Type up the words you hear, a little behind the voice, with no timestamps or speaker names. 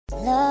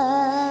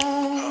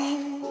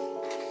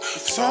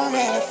So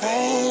many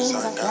things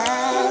I'd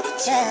like to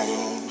tell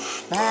you,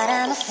 but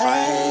I'm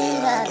afraid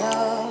I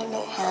don't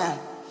know how.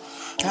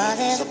 Cause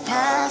there's a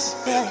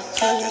possibility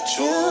that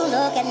you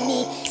look at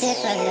me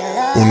differently,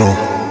 love.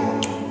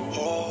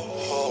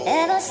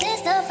 Ever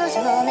since the first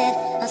moment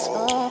I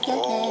spoke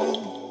your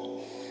name,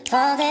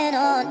 from then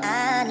on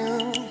I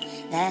knew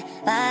that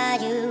by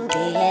you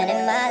being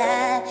in my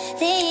life,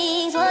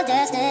 things were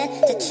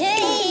destined to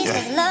change.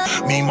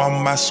 Love. Me, mama,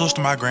 my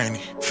sister, my granny.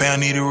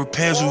 Fam needed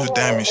repairs, we was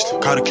damaged.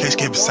 Caught a case,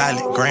 kept it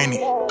silent, granny.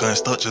 Gun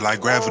stuck just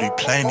like gravity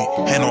planet.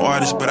 Had no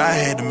artists, but I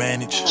had to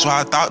manage. So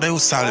I thought they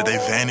was solid, they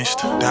vanished.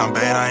 Down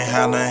bad, I ain't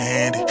had nothing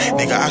handy.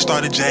 Nigga, I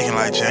started jacking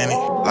like Janet.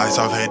 Lights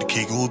off, had to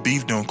kick it with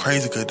beef, doing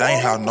crazy, cause they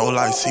ain't have no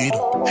lights either.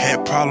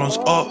 Had problems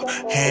up,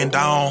 hand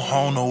down, I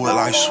don't know what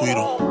like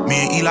sweeter. Me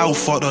and Eli, we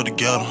fucked up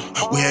together.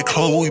 We had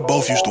clothes we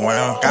both used to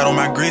wear. Got on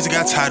my grizzly,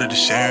 got tired of the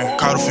sharing.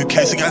 Caught a few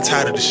cases, got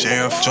tired of the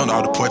sheriff. Jumped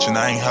off the porch and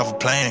I ain't have a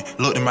plan.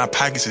 Looked in my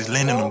pockets, it's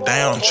leaning them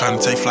down. I'm trying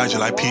to take flight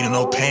just like Peter,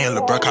 no pan.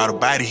 LeBron caught a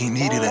body, he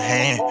needed a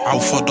hand. I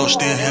was fucked up,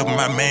 still helping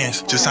my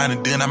mans. Just signed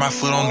a deal, now my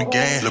foot on the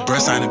gas. LeBron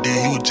signed a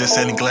deal, he was just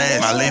selling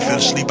glass. My leg fell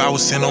asleep, I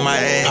was sitting on my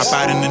ass.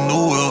 Pop out in the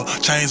new wheel,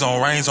 chains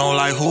on, reins on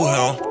like who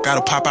hell. Got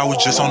a pop, I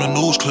was just on the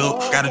news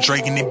clip. Got a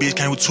Drake and that bitch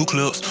came with 2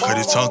 clips. Cut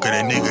his tongue, cause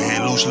that nigga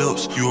had loose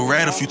lips. You a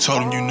rat if you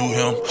told him you knew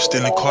him.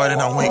 Still in court and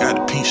I went, got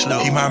the pink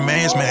slip. He my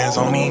mans,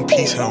 don't even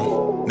peace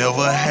him.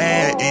 Never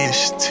had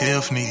ish,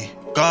 Tiffany.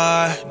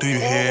 God, do you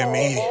hear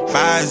me?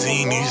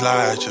 Vising these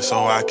lies just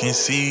so I can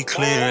see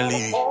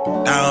clearly.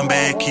 Down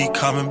bad, keep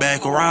coming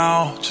back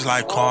around, just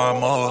like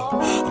karma.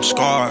 I'm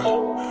scarred,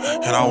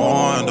 and I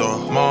wonder,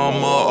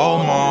 mama,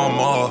 oh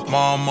mama,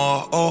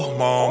 mama, oh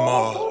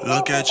mama.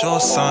 Look at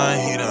your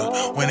son, he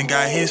done went and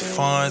got his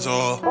funds,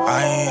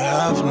 I ain't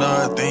have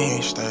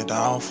nothing, stay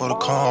down for the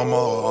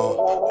karma,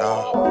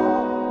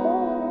 yeah.